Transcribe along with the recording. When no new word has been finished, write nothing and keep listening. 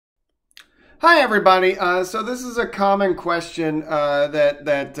Hi everybody. So this is a common question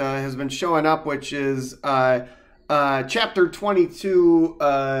that has been showing up, which is Chapter 22,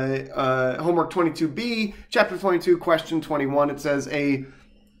 Homework 22B, Chapter 22, Question 21. It says a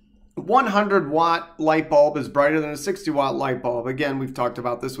 100-watt light bulb is brighter than a 60-watt light bulb. Again, we've talked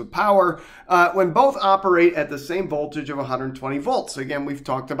about this with power. When both operate at the same voltage of 120 volts. Again, we've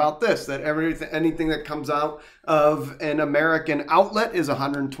talked about this, that anything that comes out of an American outlet is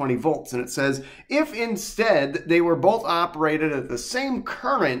 120 volts. And it says, if instead they were both operated at the same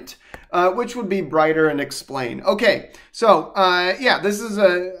current, which would be brighter, and explain. Okay, so yeah, this is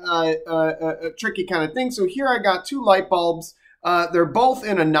a tricky kind of thing. So here I got two light bulbs. They're both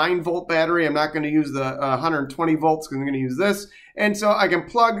in a 9-volt battery. I'm not going to use the 120 volts because I'm going to use this. And so I can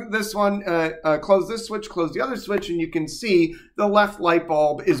plug this one, close this switch, close the other switch, and you can see the left light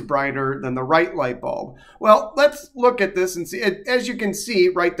bulb is brighter than the right light bulb. Well, let's look at this and see. As you can see,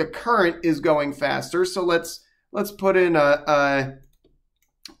 right, the current is going faster. So let's put in some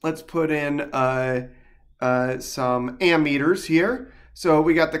ammeters here. So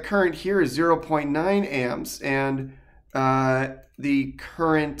we got the current here is 0.9 amps, and the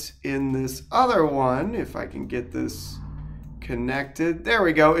current in this other one, if I can get this connected, there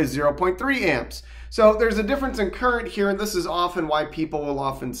we go, is 0.3 amps. So there's a difference in current here, and this is often why people will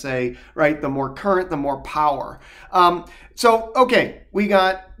often say, right, the more current, the more power. So, okay, we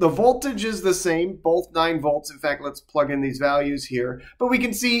got the voltage is the same, both 9 volts. In fact, let's plug in these values here. But we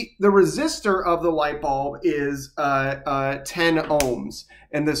can see the resistor of the light bulb is 10 ohms,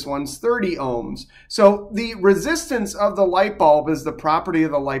 and this one's 30 ohms. So the resistance of the light bulb is the property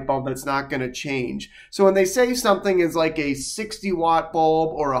of the light bulb that's not going to change. So when they say something is like a 60-watt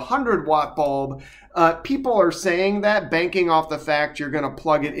bulb or a 100-watt bulb, people are saying that, banking off the fact you're going to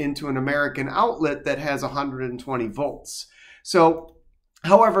plug it into an American outlet that has 120 volts. So,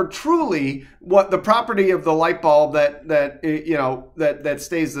 however, truly, what the property of the light bulb that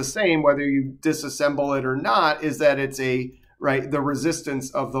stays the same, whether you disassemble it or not, is that it's the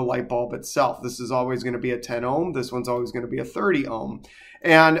resistance of the light bulb itself. This is always going to be a 10 ohm. This one's always going to be a 30 ohm.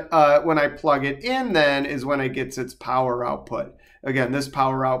 And when I plug it in, then is when it gets its power output. Again, this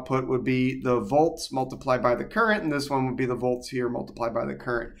power output would be the volts multiplied by the current, and this one would be the volts here multiplied by the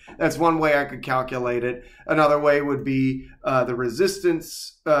current. That's one way I could calculate it. Another way would be the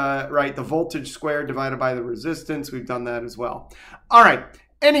resistance, the voltage squared divided by the resistance. We've done that as well. All right.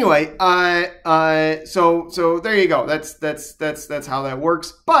 Anyway, so there you go. That's how that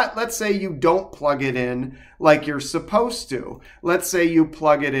works. But let's say you don't plug it in like you're supposed to. Let's say you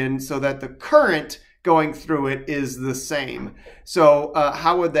plug it in so that the current going through it is the same. So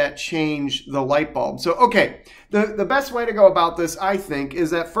how would that change the light bulb? So, okay, the best way to go about this, I think, is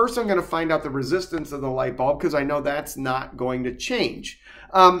that first I'm going to find out the resistance of the light bulb because I know that's not going to change.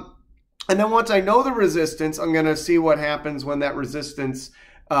 And then once I know the resistance, I'm going to see what happens when that resistance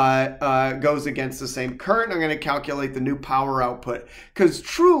goes against the same current. I'm going to calculate the new power output because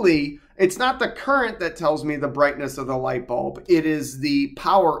truly, it's not the current that tells me the brightness of the light bulb. It is the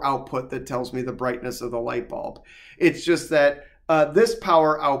power output that tells me the brightness of the light bulb. It's just that this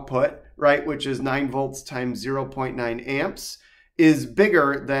power output, right, which is 9 volts times 0.9 amps, is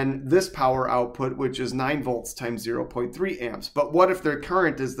bigger than this power output, which is 9 volts times 0.3 amps. But what if their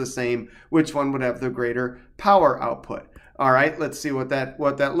current is the same? Which one would have the greater power output? All right, let's see what that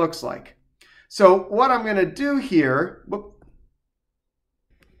looks like. So what I'm going to do here,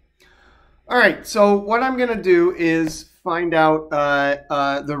 all right, so what I'm going to do is find out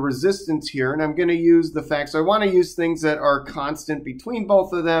the resistance here, and I'm going to use the fact. So I want to use things that are constant between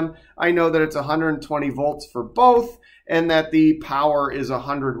both of them. I know that it's 120 volts for both, and that the power is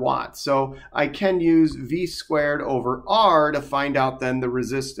 100 watts. So I can use V squared over R to find out then the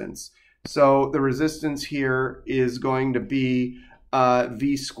resistance. So the resistance here is going to be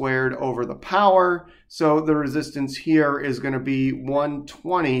V squared over the power. So the resistance here is going to be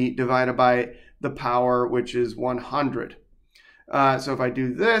 120 divided by the power, which is 100. So if I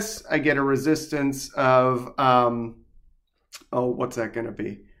do this, I get a resistance of, what's that going to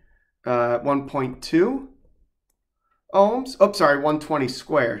be? 1.2 ohms. Oh, sorry, 120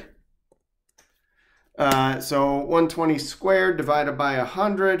 squared. So 120 squared divided by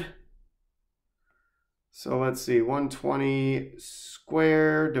 100. So let's see, 120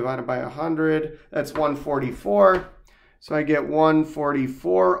 squared divided by 100, that's 144. So I get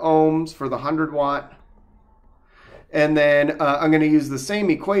 144 ohms for the 100 watt. And then I'm going to use the same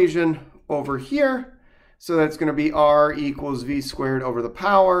equation over here. So that's going to be R equals V squared over the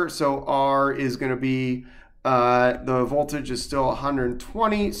power. So R is going to be, the voltage is still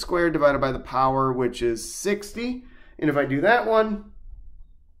 120 squared divided by the power, which is 60. And if I do that one,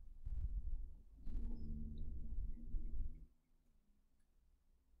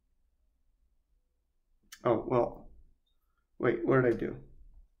 Oh, well, wait, what did I do?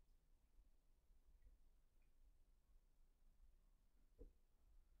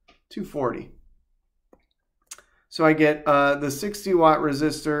 $240. So I get the 60 watt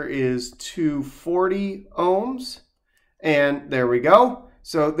resistor is 240 ohms. And there we go.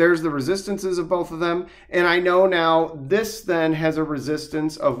 So there's the resistances of both of them. And I know now this then has a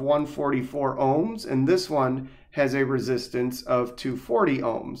resistance of 144 ohms. And this one has a resistance of 240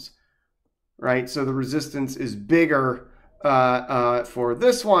 ohms. Right? So the resistance is bigger for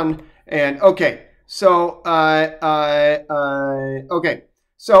this one. And okay. So, okay.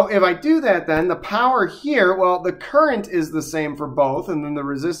 So if I do that, then the power here, well, the current is the same for both, and then the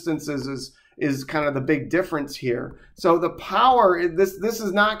resistance is kind of the big difference here. So the power, this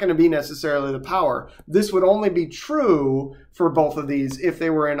is not going to be necessarily the power. This would only be true for both of these if they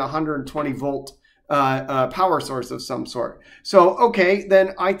were in a 120 volt power source of some sort. So, okay,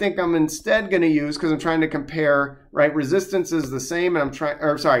 then I think I'm instead going to use, because I'm trying to compare, right, resistance is the same, and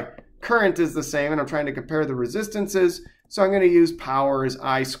current is the same, and I'm trying to compare the resistances. So I'm going to use power as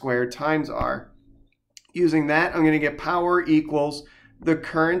I squared times R. Using that, I'm going to get power equals the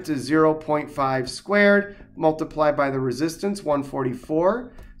current is 0.5 squared multiplied by the resistance,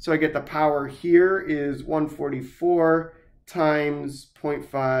 144. So I get the power here is 144 times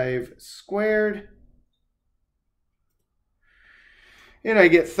 0.5 squared. And I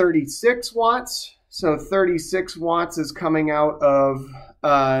get 36 watts. So 36 watts is coming out of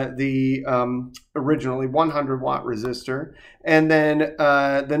the originally 100 watt resistor. And then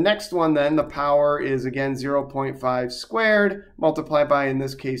the next one then, the power is again 0.5 squared multiplied by, in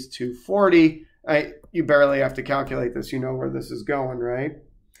this case, 240. You barely have to calculate this. You know where this is going, right?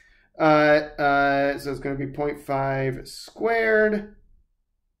 So it's going to be 0.5 squared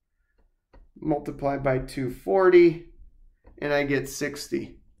multiplied by 240. And I get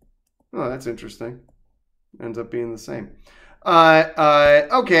 60. Oh, that's interesting. Ends up being the same.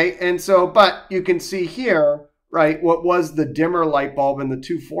 Okay, and so, but you can see here, right, what was the dimmer light bulb in the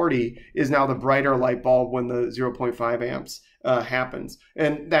 240 is now the brighter light bulb when the 0.5 amps happens.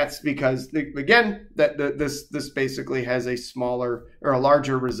 And that's because, again, this basically has a smaller or a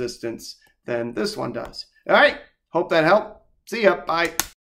larger resistance than this one does. All right, hope that helped. See ya. Bye.